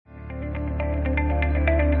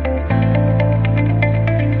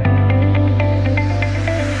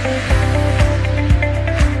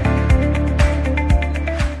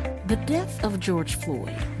death of George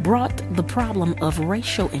Floyd brought the problem of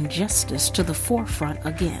racial injustice to the forefront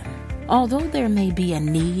again. Although there may be a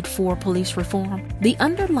need for police reform, the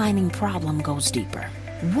underlying problem goes deeper.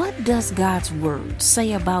 What does God's Word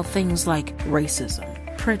say about things like racism,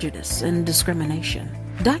 prejudice, and discrimination?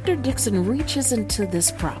 Dr. Dixon reaches into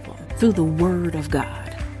this problem through the Word of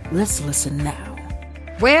God. Let's listen now.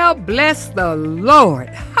 Well, bless the Lord.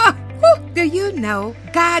 Ha! Woo! Do you know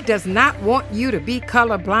God does not want you to be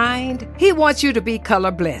colorblind? He wants you to be color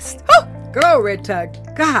blessed. Oh, glory to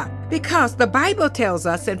God. Because the Bible tells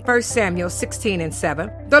us in 1 Samuel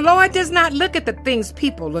 16:7, the Lord does not look at the things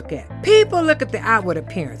people look at. People look at the outward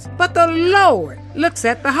appearance, but the Lord looks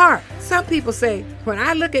at the heart. Some people say, when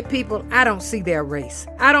I look at people, I don't see their race.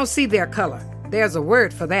 I don't see their color. There's a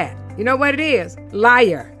word for that. You know what it is?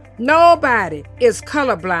 Liar. Nobody is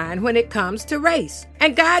colorblind when it comes to race.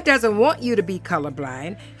 And God doesn't want you to be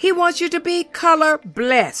colorblind. He wants you to be color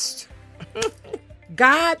blessed.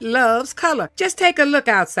 God loves color. Just take a look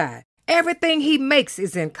outside. Everything he makes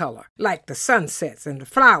is in color, like the sunsets and the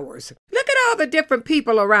flowers. Look at all the different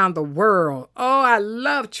people around the world. Oh, I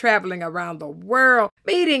love traveling around the world,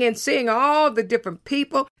 meeting and seeing all the different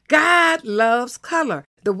people. God loves color.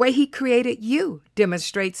 The way he created you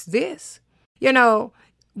demonstrates this. You know,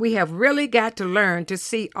 we have really got to learn to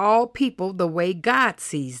see all people the way God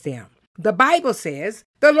sees them. The Bible says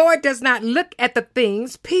the Lord does not look at the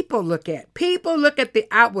things people look at. People look at the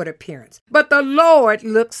outward appearance, but the Lord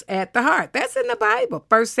looks at the heart. That's in the Bible,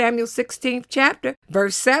 1 Samuel 16th chapter,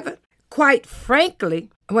 verse 7. Quite frankly,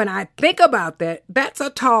 when I think about that, that's a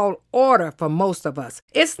tall order for most of us.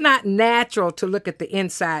 It's not natural to look at the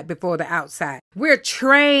inside before the outside. We're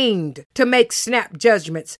trained to make snap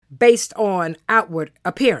judgments based on outward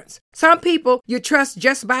appearance. Some people you trust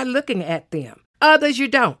just by looking at them. Others you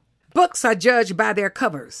don't. Books are judged by their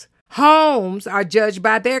covers. Homes are judged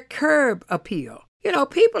by their curb appeal. You know,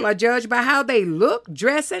 people are judged by how they look,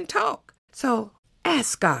 dress, and talk. So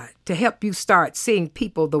ask God to help you start seeing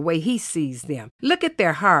people the way he sees them. Look at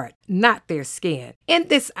their heart, not their skin. In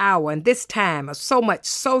this hour and this time of so much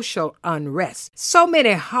social unrest, so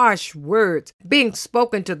many harsh words being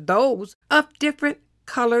spoken to those of different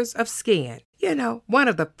colors of skin. You know, one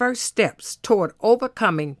of the first steps toward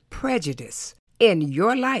overcoming prejudice in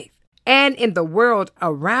your life and in the world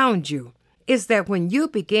around you is that when you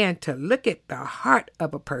begin to look at the heart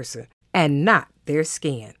of a person and not their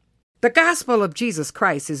skin. The gospel of Jesus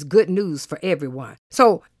Christ is good news for everyone.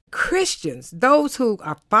 So Christians, those who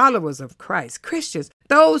are followers of Christ, Christians,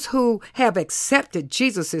 those who have accepted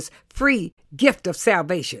Jesus' free gift of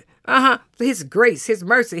salvation, his grace, his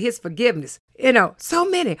mercy, his forgiveness. You know, so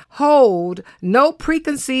many hold no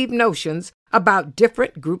preconceived notions about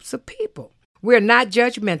different groups of people. We're not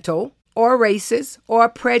judgmental or racist or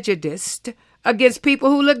prejudiced against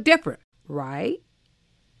people who look different. Right?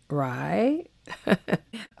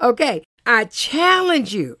 Okay, I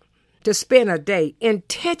challenge you to spend a day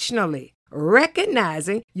intentionally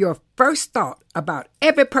recognizing your first thought about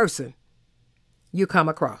every person you come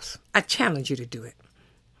across. I challenge you to do it.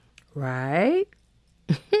 Right?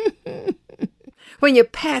 When you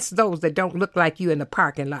pass those that don't look like you in the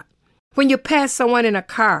parking lot, when you pass someone in a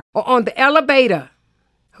car or on the elevator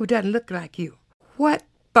who doesn't look like you, what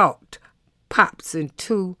thought pops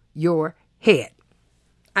into your head?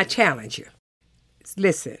 I challenge you.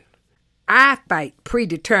 Listen, I fight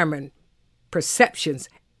predetermined perceptions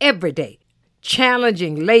every day,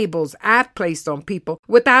 challenging labels I've placed on people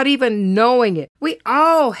without even knowing it. We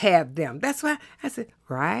all have them. That's why I said,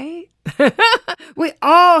 right? We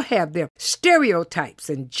all have them. Stereotypes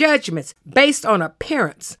and judgments based on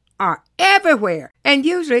appearance are everywhere, and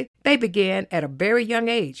usually they begin at a very young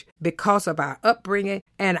age because of our upbringing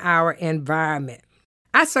and our environment.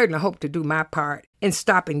 I certainly hope to do my part in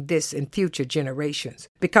stopping this in future generations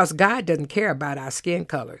because God doesn't care about our skin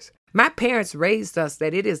colors. My parents raised us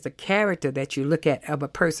that it is the character that you look at of a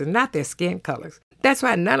person, not their skin colors. That's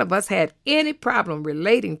why none of us had any problem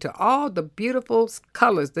relating to all the beautiful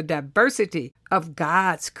colors, the diversity of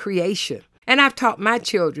God's creation. And I've taught my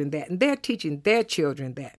children that, and they're teaching their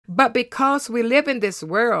children that. But because we live in this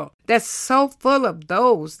world that's so full of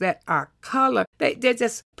those that are color, they're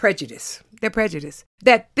just prejudiced. They're prejudiced.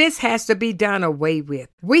 That this has to be done away with.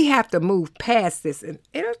 We have to move past this, and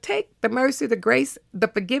it'll take the mercy, the grace, the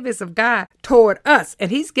forgiveness of God toward us. And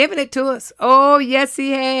he's given it to us. Oh, yes,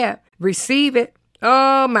 he has. Receive it.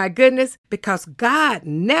 Oh, my goodness. Because God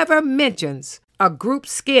never mentions a group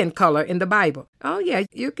skin color in the Bible. Oh, yeah,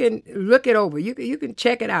 you can look it over. You can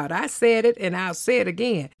check it out. I said it and I'll say it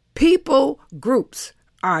again. People groups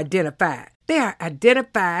are identified. They are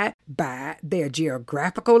identified by their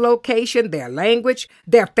geographical location, their language,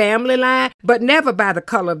 their family line, but never by the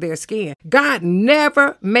color of their skin. God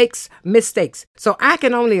never makes mistakes, so I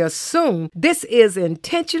can only assume this is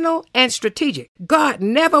intentional and strategic. God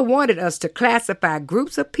never wanted us to classify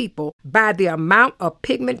groups of people by the amount of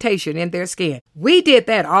pigmentation in their skin. We did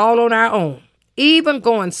that all on our own, even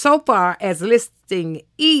going so far as listing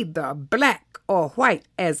either black or white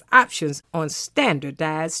as options on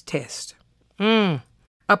standardized tests.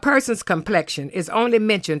 A person's complexion is only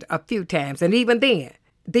mentioned a few times, and even then,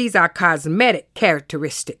 these are cosmetic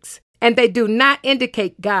characteristics, and they do not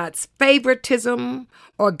indicate God's favoritism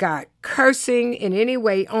or God cursing in any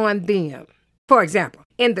way on them. For example,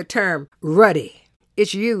 in the term ruddy,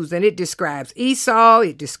 it's used and it describes Esau,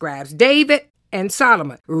 it describes David, and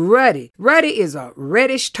Solomon. Ruddy. Ruddy is a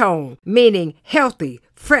reddish tone, meaning healthy,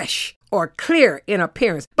 fresh, or clear in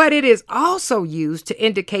appearance, but it is also used to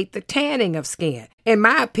indicate the tanning of skin. In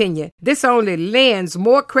my opinion, this only lends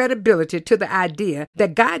more credibility to the idea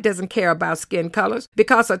that God doesn't care about skin colors,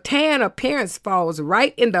 because a tan appearance falls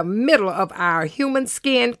right in the middle of our human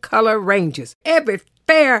skin color ranges. Every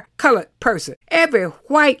fair-colored person, every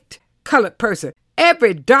white-colored person,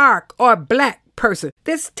 every dark or black person,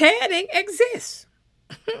 this tanning exists.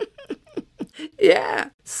 Yeah,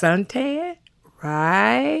 suntan,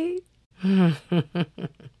 right?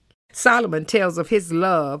 Solomon tells of his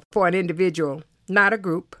love for an individual, not a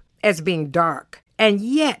group, as being dark. And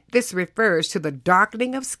yet this refers to the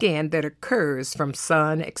darkening of skin that occurs from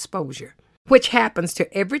sun exposure, which happens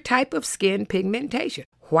to every type of skin pigmentation.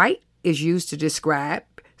 White is used to describe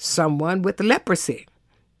someone with leprosy,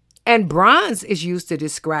 and bronze is used to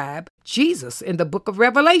describe Jesus in the book of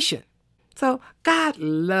Revelation. So God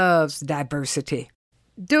loves diversity.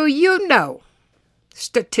 Do you know,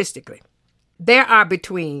 statistically, there are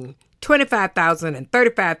between 25,000 and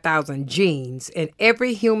 35,000 genes in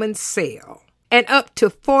every human cell, and up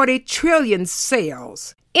to 40 trillion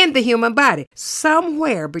cells in the human body.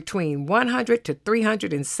 Somewhere between 100 to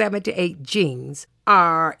 378 genes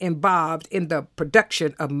are involved in the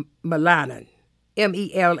production of melanin,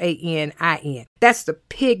 melanin. That's the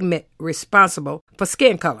pigment responsible for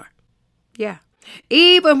skin color. Yeah.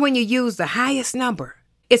 Even when you use the highest number,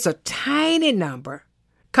 it's a tiny number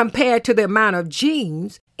compared to the amount of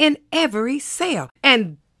genes in every cell.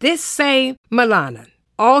 And this same melanin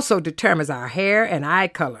also determines our hair and eye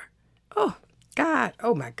color. Oh, God,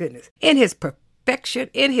 oh my goodness. In his perfection,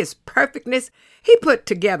 in his perfectness, he put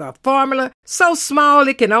together a formula so small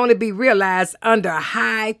it can only be realized under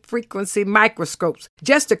high-frequency microscopes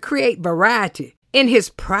just to create variety in his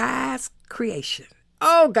prized creation.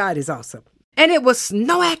 Oh, God is awesome. And it was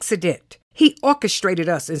no accident. He orchestrated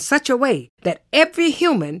us in such a way that every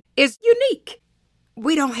human is unique.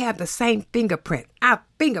 We don't have the same fingerprint. Our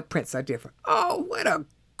fingerprints are different. Oh, what a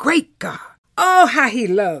great God. Oh, how he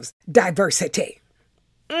loves diversity.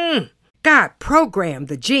 God programmed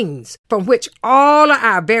the genes from which all of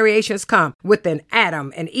our variations come within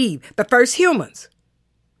Adam and Eve, the first humans.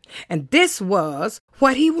 And this was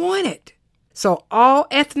what he wanted. So all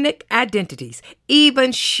ethnic identities,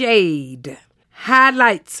 even shade,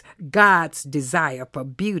 highlights God's desire for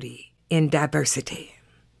beauty in diversity.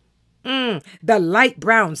 The light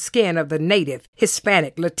brown skin of the native,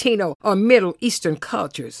 Hispanic, Latino, or Middle Eastern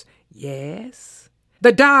cultures. Yes.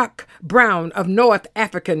 The dark brown of North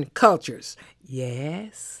African cultures.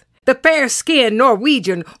 Yes. The fair-skinned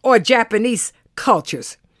Norwegian or Japanese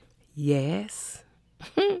cultures. Yes.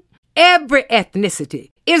 Every ethnicity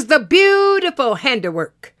is the beautiful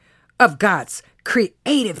handiwork of God's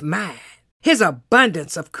creative mind. His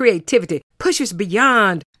abundance of creativity pushes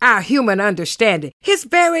beyond our human understanding. His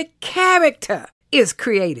very character is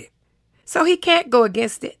creative, so he can't go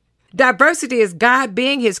against it. Diversity is God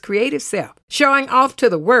being his creative self, showing off to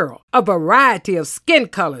the world a variety of skin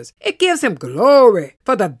colors. It gives him glory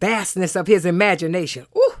for the vastness of his imagination.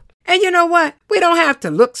 Ooh. And you know what? We don't have to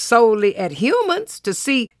look solely at humans to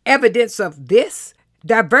see evidence of this.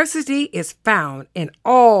 Diversity is found in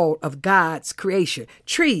all of God's creation.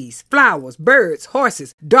 Trees, flowers, birds,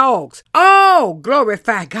 horses, dogs, all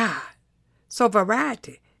glorify God. So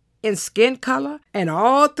variety in skin color and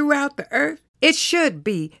all throughout the earth, it should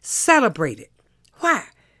be celebrated. Why?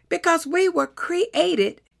 Because we were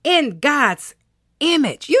created in God's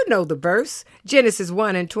image. You know the verse, Genesis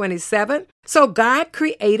 1:27. So God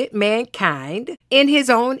created mankind in his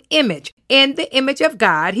own image. In the image of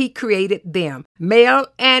God, he created them. Male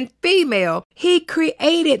and female, he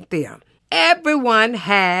created them. Everyone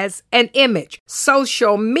has an image.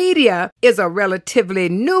 Social media is a relatively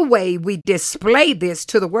new way we display this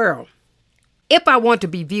to the world. If I want to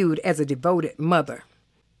be viewed as a devoted mother,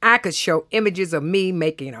 I could show images of me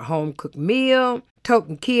making a home-cooked meal,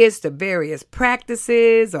 taking kids to various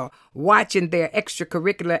practices, or watching their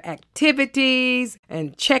extracurricular activities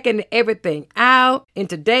and checking everything out. And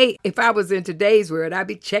today, if I was in today's world, I'd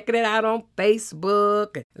be checking it out on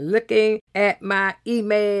Facebook and looking at my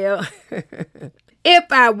email.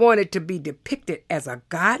 If I wanted to be depicted as a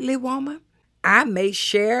godly woman, I may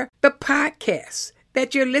share the podcast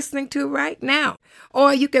that you're listening to right now.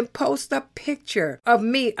 Or you can post a picture of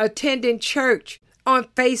me attending church on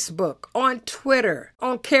Facebook, on Twitter,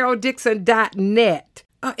 on CarolDixon.net.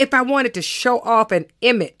 If I wanted to show off an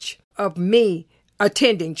image of me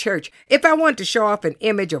attending church, if I wanted to show off an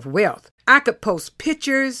image of wealth, I could post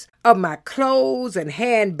pictures of my clothes and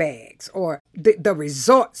handbags or the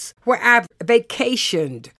resorts where I've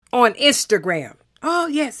vacationed on Instagram. Oh,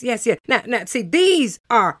 yes. Now, see, these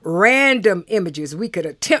are random images we could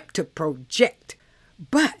attempt to project.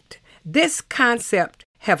 But this concept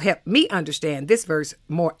have helped me understand this verse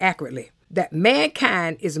more accurately, that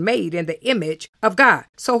mankind is made in the image of God.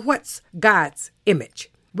 So what's God's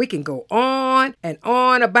image? We can go on and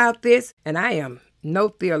on about this, and I am no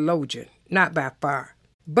theologian, not by far.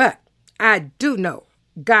 But I do know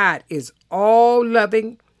God is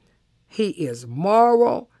all-loving, He is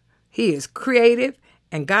moral, He is creative,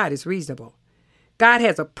 and God is reasonable. God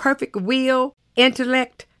has a perfect will,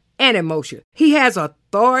 intellect, and emotion. He has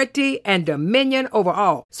authority and dominion over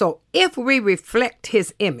all. So if we reflect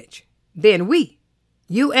His image, then we,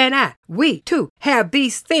 you and I, we too have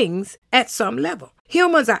these things at some level.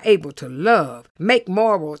 Humans are able to love, make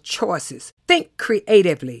moral choices, think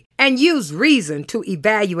creatively, and use reason to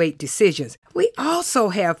evaluate decisions. We also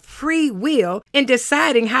have free will in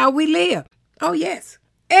deciding how we live. Oh, yes.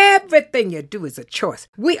 Everything you do is a choice.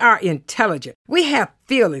 We are intelligent. We have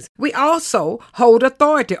feelings. We also hold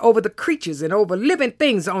authority over the creatures and over living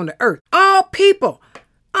things on the earth. All people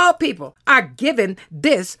are given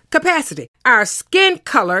this capacity. Our skin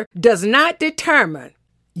color does not determine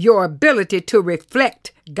your ability to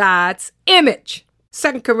reflect God's image.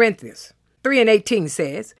 2 Corinthians 3:18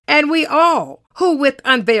 says, "And we all who with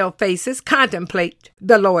unveiled faces contemplate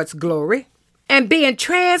the Lord's glory, and being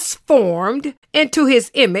transformed into His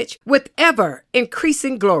image with ever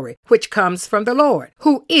increasing glory, which comes from the Lord,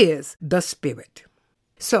 who is the Spirit."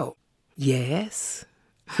 So, yes,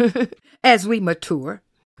 as we mature,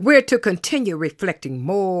 we're to continue reflecting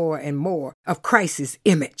more and more of Christ's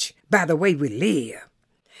image by the way we live.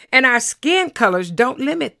 And our skin colors don't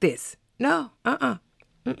limit this. No,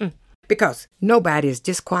 because nobody is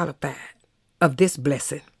disqualified of this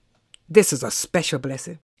blessing. This is a special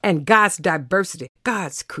blessing. And God's diversity,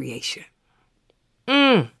 God's creation,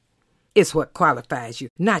 is what qualifies you,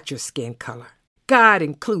 not your skin color. God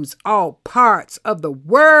includes all parts of the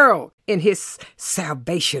world in His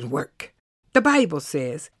salvation work. The Bible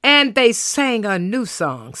says, "And they sang a new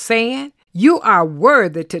song, saying, You are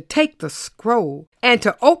worthy to take the scroll and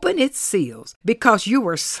to open its seals, because you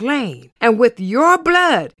were slain, and with your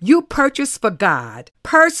blood you purchased for God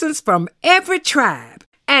persons from every tribe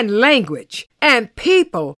and language and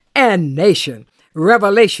people and nation."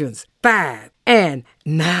 Revelations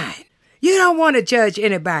 5:9. You don't want to judge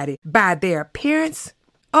anybody by their appearance.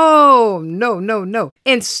 Oh, no.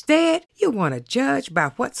 Instead, you want to judge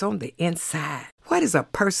by what's on the inside. What is a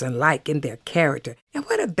person like in their character? And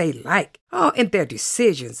what are they like? Oh, in their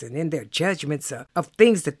decisions and in their judgments of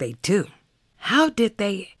things that they do. How did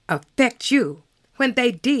they affect you when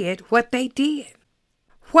they did what they did?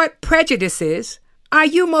 What prejudices are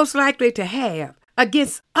you most likely to have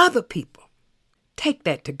against other people? Take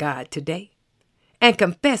that to God today and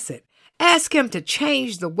confess it. Ask Him to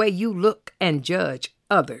change the way you look and judge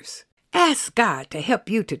others. Ask God to help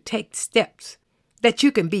you to take steps that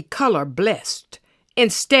you can be color blessed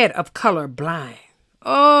instead of color blind.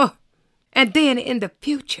 Oh, and then in the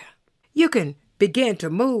future, you can begin to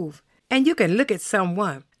move and you can look at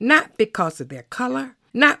someone not because of their color,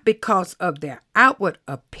 not because of their outward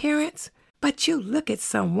appearance, but you look at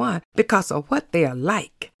someone because of what they are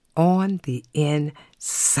like on the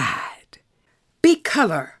inside. Be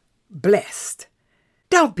color blessed.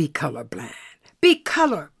 Don't be color blind. Be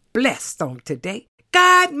color blessed on today.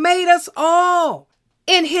 God made us all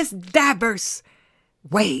in His diverse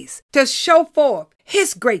ways to show forth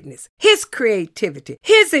His greatness, His creativity,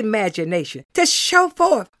 His imagination, to show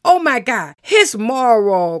forth, oh my God, His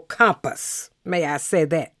moral compass. May I say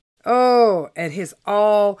that? Oh, and His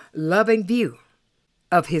all-loving view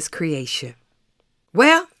of His creation.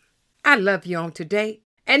 Well, I love you on today.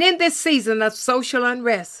 And in this season of social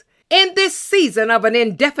unrest, in this season of an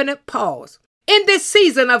indefinite pause, in this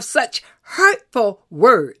season of such hurtful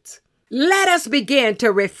words, let us begin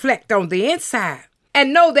to reflect on the inside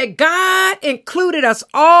and know that God included us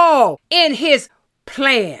all in his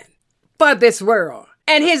plan for this world.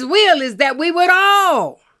 And his will is that we would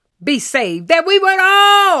all be saved, that we would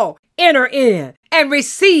all enter in and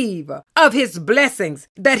receive of his blessings,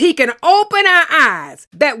 that he can open our eyes,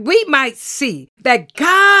 that we might see that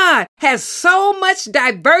God has so much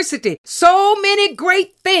diversity, so many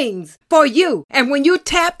great things for you. And when you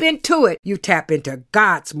tap into it, you tap into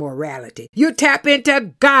God's morality. You tap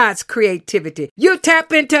into God's creativity. You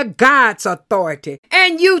tap into God's authority.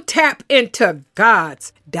 And you tap into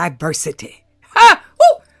God's diversity. Ha!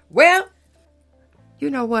 Woo! Well, you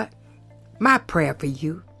know what? My prayer for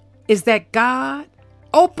you is that God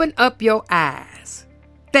open up your eyes,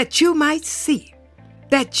 that you might see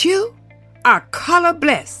that you are color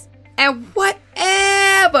blessed, and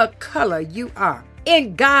whatever color you are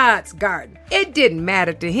in God's garden, it didn't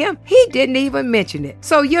matter to him. He didn't even mention it.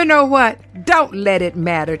 So you know what? Don't let it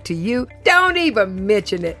matter to you. Don't even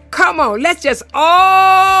mention it. Come on, let's just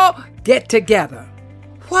all get together.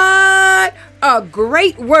 What a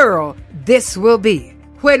great world this will be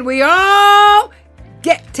when we all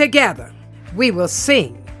get together. We will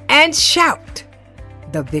sing and shout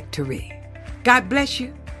the victory. God bless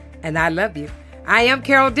you, and I love you. I am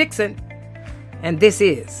Carol Dixon, and this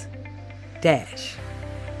is Dash.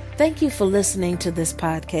 Thank you for listening to this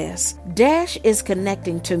podcast. Dash is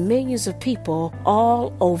connecting to millions of people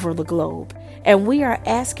all over the globe, and we are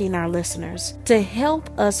asking our listeners to help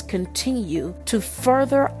us continue to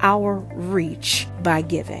further our reach by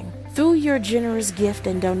giving. Through your generous gift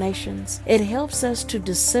and donations, it helps us to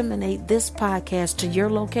disseminate this podcast to your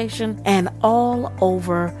location and all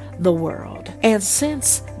over the world. And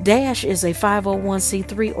since Dash is a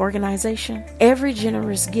 501c3 organization, every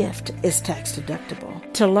generous gift is tax deductible.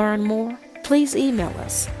 To learn more, please email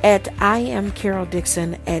us at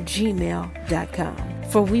iamcaroldixon@gmail.com,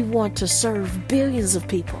 for we want to serve billions of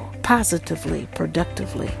people positively,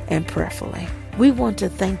 productively, and prayerfully. We want to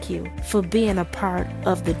thank you for being a part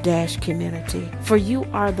of the Dash community, for you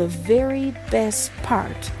are the very best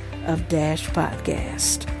part of Dash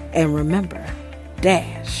Podcast. And remember,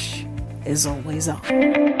 Dash is always on.